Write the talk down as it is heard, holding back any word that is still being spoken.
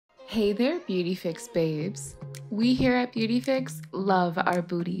Hey there, BeautyFix babes. We here at BeautyFix love our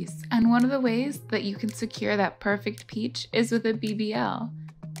booties, and one of the ways that you can secure that perfect peach is with a BBL.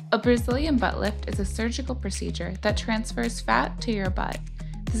 A Brazilian butt lift is a surgical procedure that transfers fat to your butt.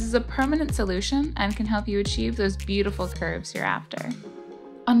 This is a permanent solution and can help you achieve those beautiful curves you're after.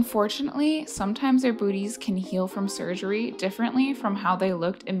 Unfortunately, sometimes our booties can heal from surgery differently from how they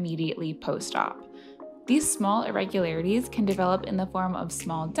looked immediately post-op. These small irregularities can develop in the form of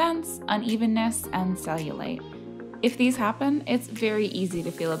small dents, unevenness, and cellulite. If these happen, it's very easy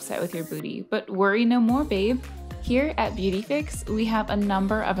to feel upset with your booty, but worry no more, babe. Here at BeautyFix, we have a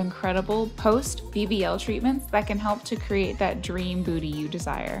number of incredible post-BBL treatments that can help to create that dream booty you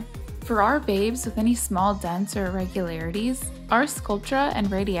desire. For our babes with any small dents or irregularities, our Sculptra and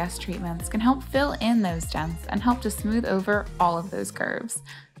Radiesse treatments can help fill in those dents and help to smooth over all of those curves.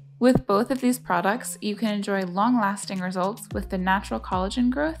 With both of these products, you can enjoy long-lasting results with the natural collagen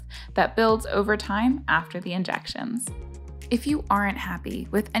growth that builds over time after the injections. If you aren't happy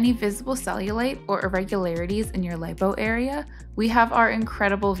with any visible cellulite or irregularities in your lipo area, we have our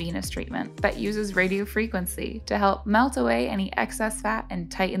incredible Venus treatment that uses radiofrequency to help melt away any excess fat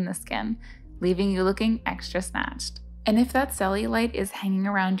and tighten the skin, leaving you looking extra snatched. And if that cellulite is hanging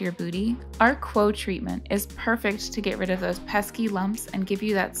around your booty, our Quo treatment is perfect to get rid of those pesky lumps and give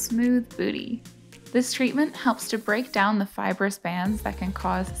you that smooth booty. This treatment helps to break down the fibrous bands that can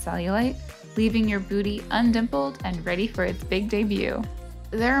cause cellulite, leaving your booty undimpled and ready for its big debut.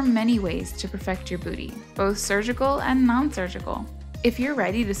 There are many ways to perfect your booty, both surgical and non-surgical. If you're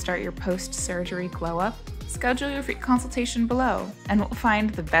ready to start your post-surgery glow up, schedule your free consultation below and we'll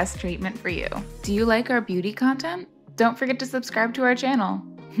find the best treatment for you. Do you like our beauty content? Don't forget to subscribe to our channel.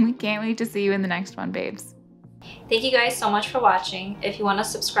 We can't wait to see you in the next one, babes. Thank you guys so much for watching. If you want to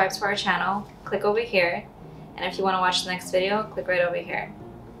subscribe to our channel, click over here. And if you want to watch the next video, click right over here.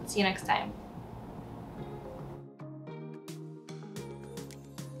 See you next time.